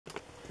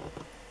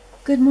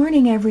Good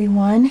morning,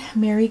 everyone.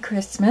 Merry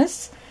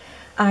Christmas.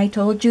 I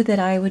told you that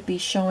I would be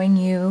showing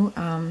you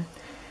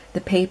the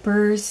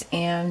papers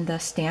and the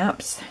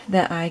stamps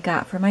that I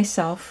got for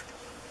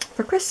myself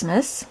for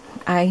Christmas.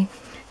 I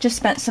just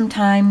spent some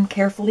time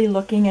carefully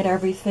looking at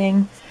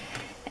everything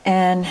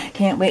and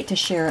can't wait to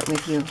share it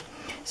with you.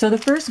 So the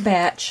first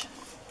batch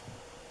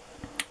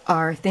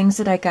are things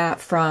that I got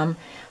from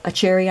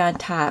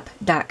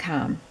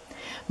acherryontop.com.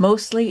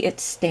 Mostly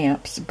it's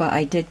stamps, but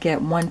I did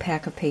get one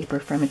pack of paper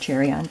from A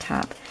Cherry on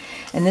Top.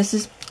 And this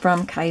is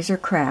from Kaiser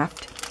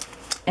Craft,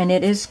 and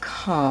it is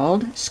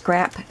called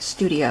Scrap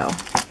Studio.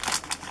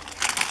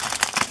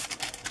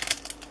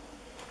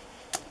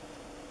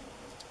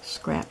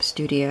 Scrap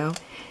Studio.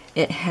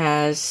 It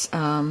has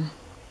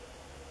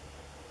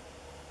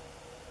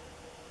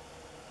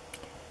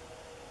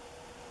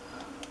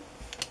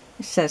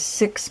it says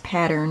 6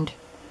 patterned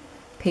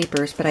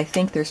papers, but I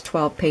think there's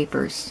 12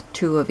 papers,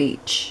 2 of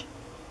each.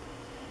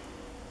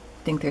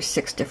 I think there's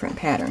 6 different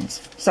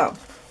patterns. So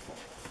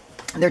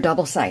they're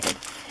double-sided.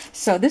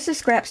 So this is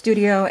Scrap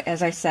Studio,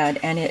 as I said,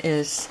 and it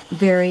is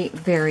very,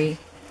 very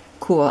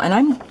cool. And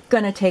I'm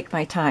going to take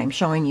my time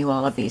showing you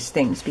all of these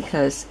things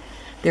because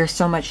there's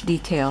so much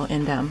detail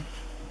in them.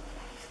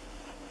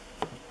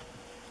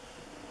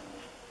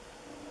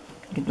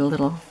 Get a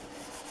little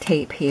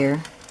tape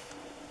here.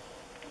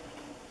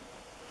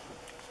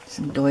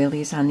 Some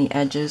doilies on the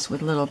edges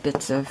with little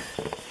bits of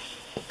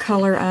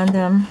color on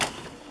them.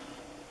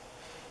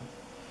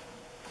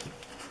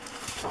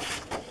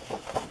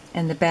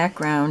 And the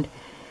background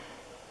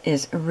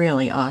is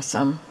really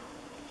awesome.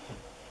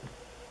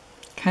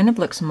 Kind of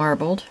looks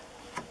marbled,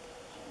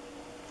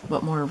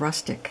 but more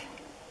rustic.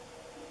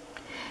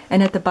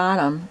 And at the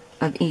bottom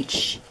of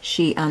each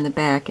sheet on the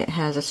back, it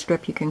has a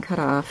strip you can cut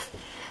off.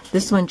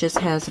 This one just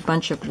has a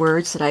bunch of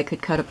words that I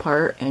could cut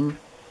apart and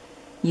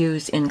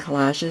use in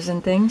collages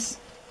and things.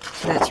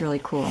 So that's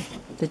really cool.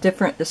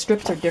 The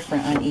strips are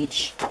different on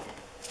each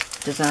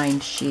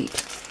designed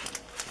sheet.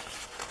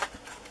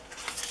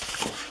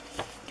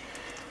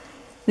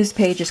 This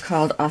page is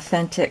called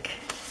Authentic,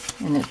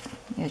 and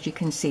as you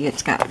can see,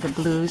 it's got the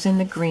blues and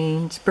the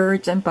greens,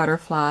 birds and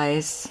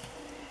butterflies.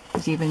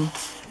 There's even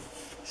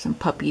some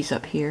puppies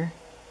up here,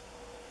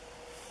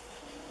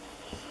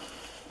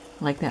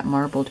 like that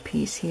marbled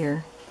piece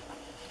here.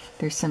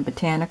 There's some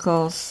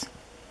botanicals,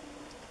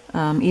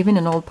 even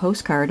an old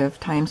postcard of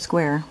Times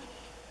Square.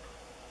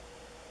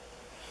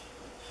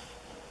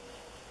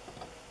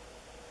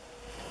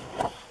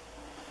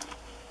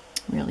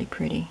 Really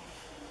pretty.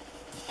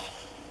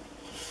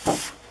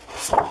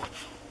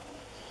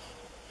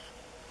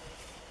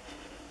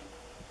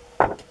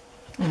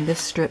 And this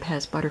strip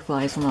has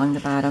butterflies along the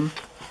bottom.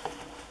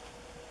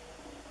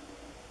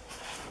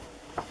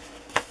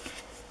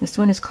 This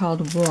one is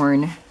called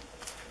Worn.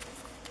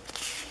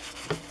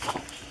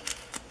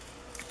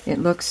 It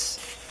looks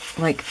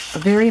like a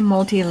very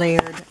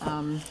multi-layered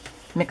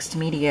mixed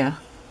media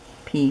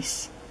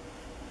piece.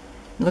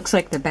 It looks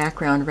like the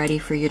background ready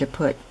for you to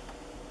put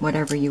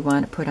whatever you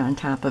want to put on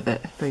top of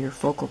it for your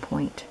focal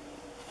point.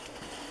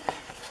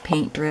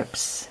 Paint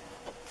drips.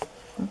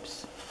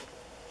 Oops.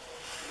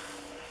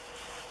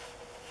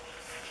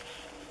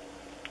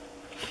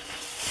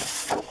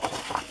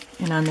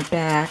 And on the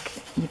back,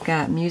 you've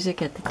got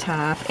music at the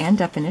top and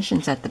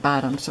definitions at the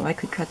bottom, so I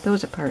could cut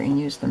those apart and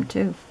use them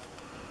too.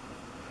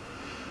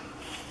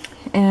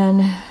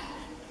 And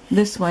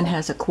this one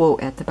has a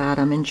quote at the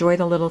bottom. Enjoy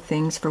the little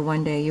things, for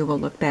one day you will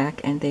look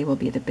back and they will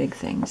be the big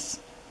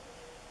things.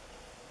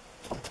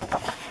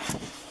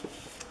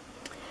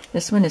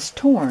 This one is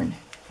Torn.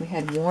 We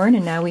had Worn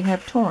and now we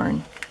have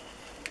Torn.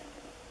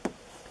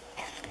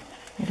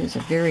 It is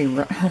a very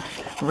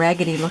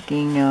raggedy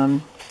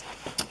looking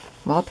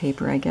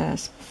wallpaper, I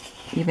guess.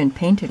 Even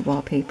painted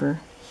wallpaper.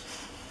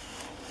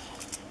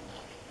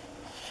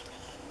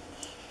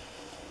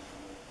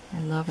 I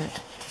love it.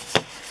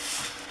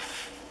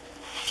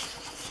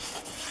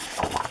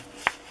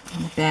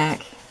 On the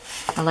back,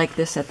 I like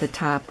this at the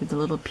top with a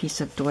little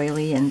piece of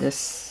doily and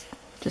this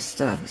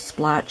just a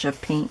splotch of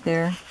paint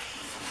there.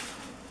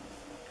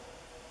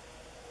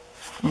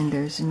 And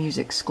there's a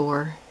music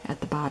score at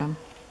the bottom.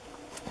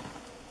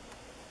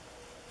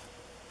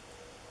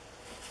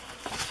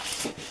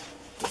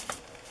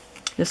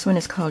 This one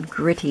is called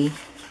Gritty.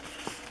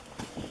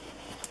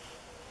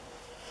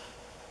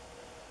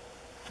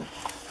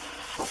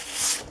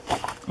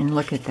 And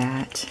look at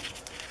that.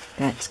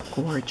 That's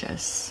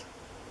gorgeous.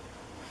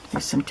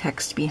 There's some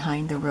text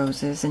behind the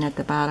roses, and at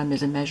the bottom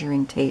is a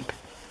measuring tape.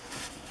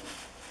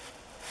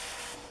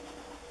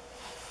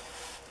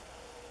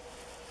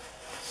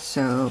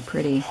 So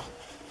pretty.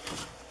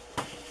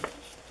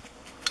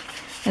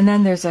 And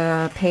then there's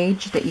a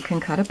page that you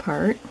can cut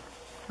apart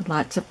with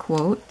lots of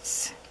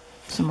quotes.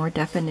 Some more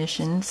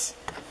definitions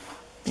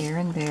there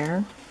and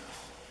there.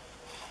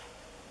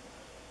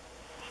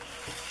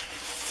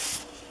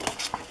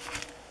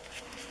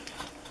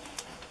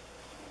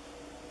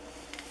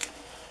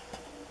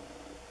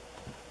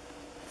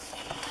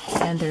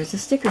 And there's a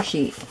sticker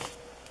sheet.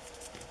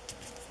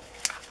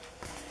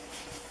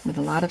 with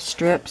a lot of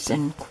strips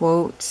and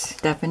quotes,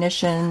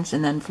 definitions,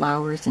 and then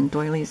flowers and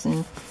doilies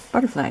and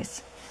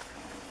butterflies.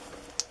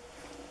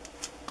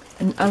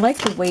 And I like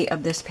the weight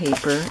of this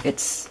paper.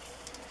 It's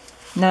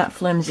not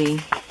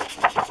flimsy.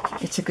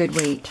 It's a good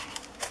weight.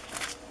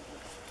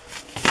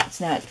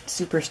 It's not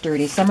super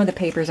sturdy. Some of the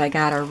papers I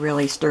got are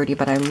really sturdy,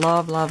 but I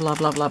love, love,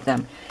 love, love, love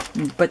them.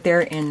 But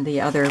they're in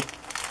the other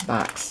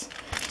box.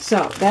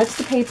 So that's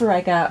the paper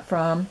I got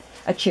from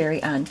A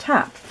Cherry on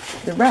Top.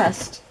 The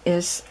rest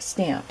is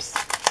stamps.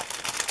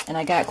 And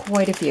I got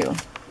quite a few.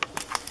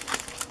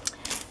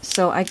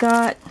 So I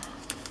got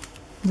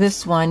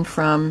this one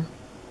from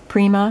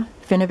Prima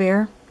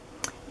Finnabair,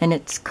 and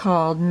it's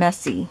called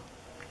Messy,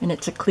 and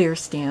it's a clear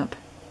stamp.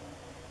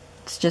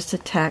 It's just a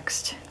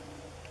text.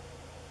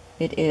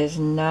 It is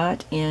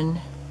not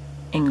in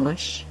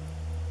English.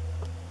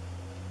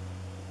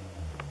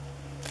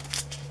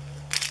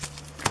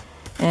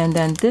 And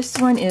then this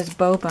one is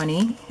Bo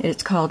Bunny.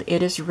 It's called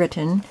It Is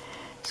Written.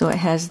 So it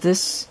has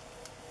this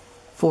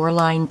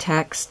 4-line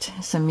text,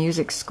 some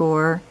music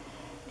score,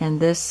 and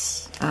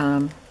this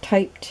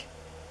typed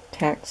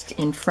text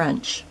in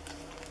French.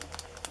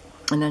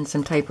 And then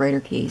some typewriter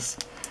keys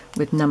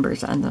with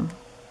numbers on them.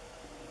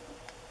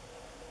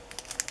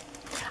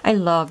 I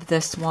love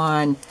this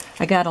one.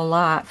 I got a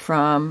lot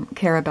from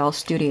Carabelle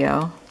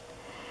Studio.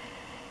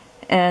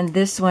 And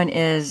this one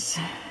is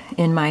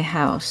In My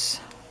House.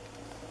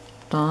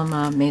 Dans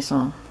ma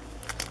maison.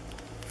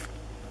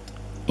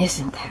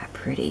 Isn't that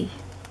pretty?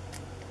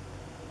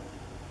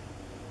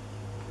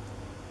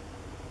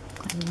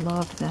 I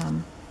love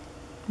them.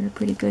 They're a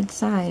pretty good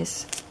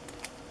size.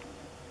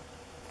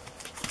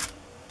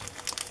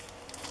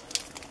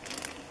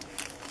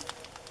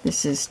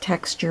 This is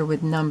texture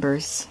with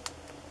numbers.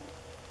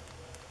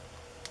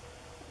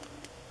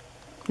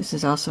 This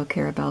is also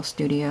Carabelle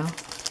Studio.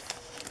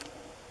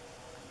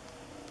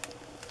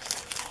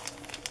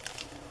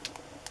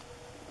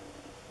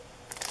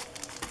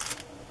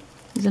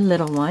 There's a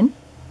little one.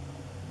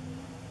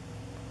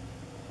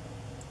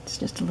 It's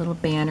just a little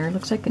banner.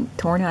 Looks like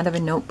torn out of a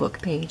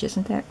notebook page.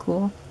 Isn't that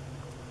cool?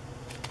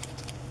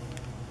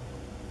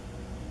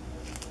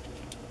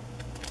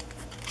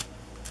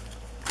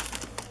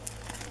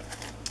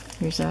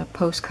 Here's a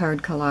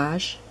postcard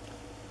collage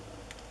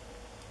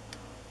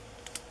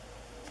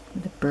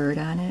with a bird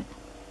on it.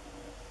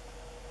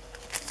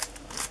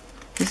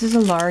 This is a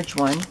large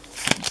one.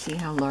 Let's see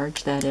how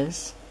large that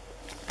is.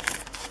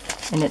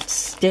 And it's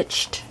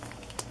stitched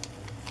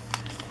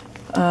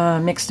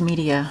mixed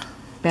media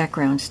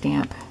background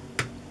stamp.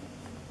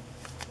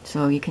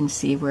 So you can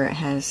see where it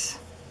has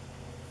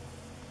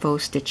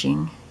faux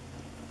stitching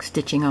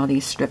all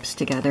these strips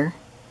together.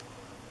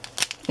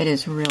 It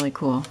is really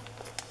cool.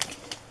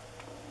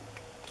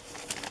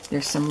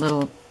 There's some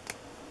little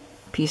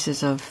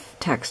pieces of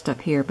text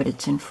up here, but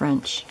it's in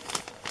French.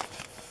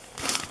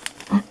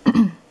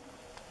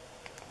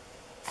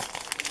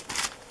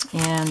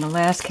 And the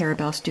last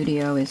Carabelle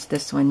Studio is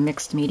this one,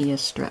 Mixed Media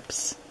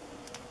Strips.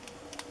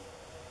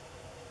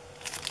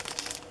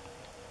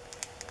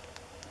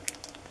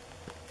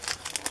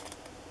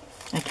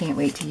 I can't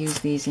wait to use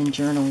these in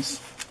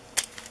journals.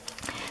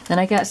 Then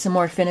I got some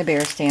more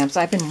Finnabair stamps.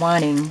 I've been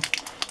wanting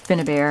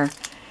Finnabair.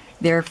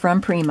 They're from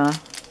Prima.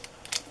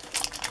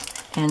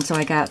 And so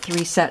I got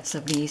 3 sets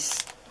of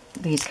these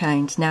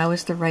kinds. Now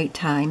is the right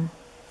time.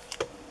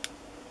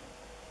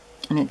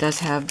 And it does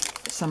have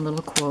some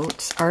little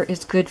quotes. Art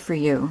is good for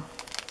you.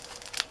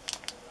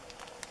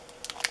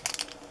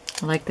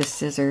 I like the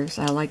scissors.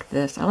 I like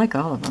this. I like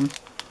all of them.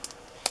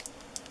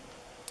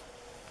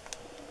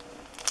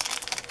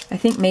 I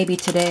think maybe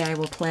today I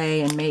will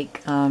play and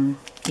make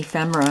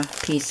ephemera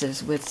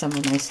pieces with some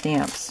of my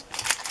stamps.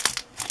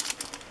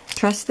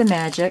 Trust the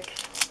Magic.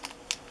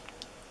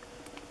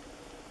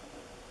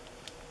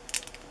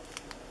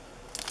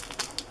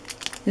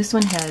 This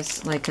one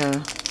has like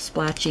a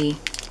splotchy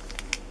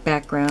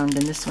background,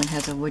 and this one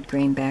has a wood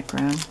grain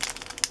background.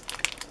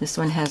 This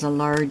one has a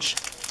large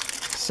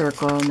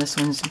circle, and this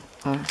one's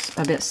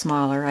a bit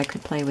smaller. I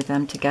could play with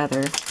them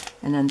together.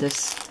 And then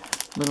this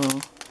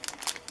little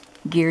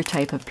gear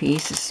type of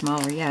piece is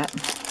smaller yet.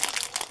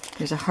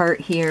 There's a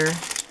heart here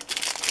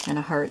and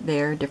a heart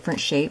there, different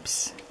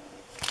shapes.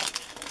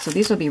 So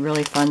these will be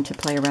really fun to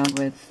play around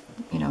with,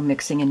 you know,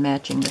 mixing and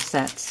matching the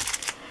sets.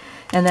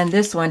 And then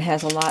this one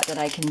has a lot that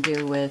I can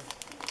do with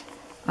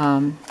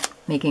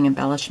making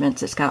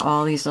embellishments. It's got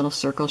all these little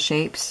circle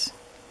shapes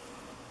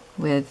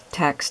with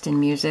text and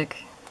music.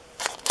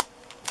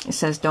 It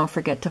says, "Don't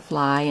forget to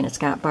fly," and it's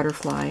got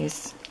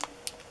butterflies.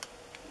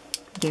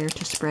 "Dare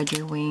to spread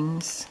your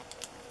wings."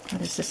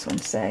 What does this one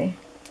say?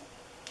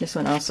 This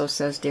one also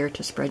says, "Dare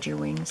to spread your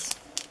wings."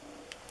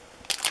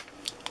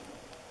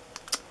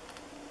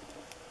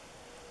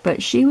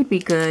 But she would be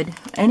good,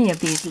 any of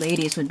these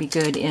ladies would be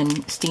good in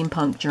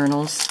steampunk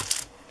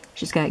journals.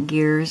 She's got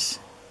gears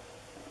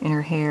in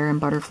her hair and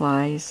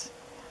butterflies.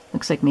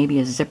 Looks like maybe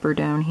a zipper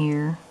down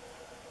here.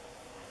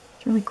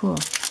 It's really cool.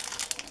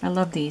 I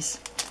love these.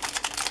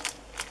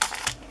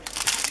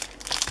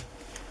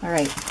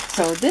 Alright,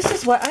 so this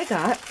is what I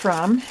got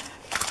from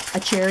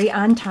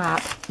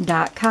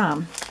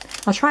acherryontop.com.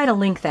 I'll try to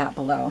link that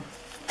below.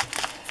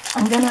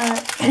 I'm going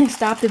to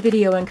stop the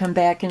video and come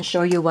back and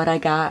show you what I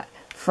got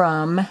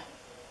from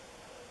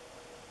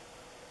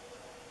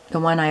the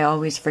one I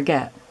always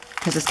forget,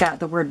 because it's got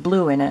the word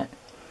blue in it,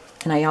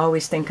 and I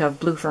always think of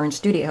Blue Fern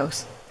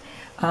Studios.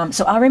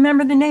 So I'll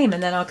remember the name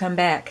and then I'll come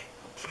back.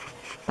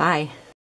 Bye.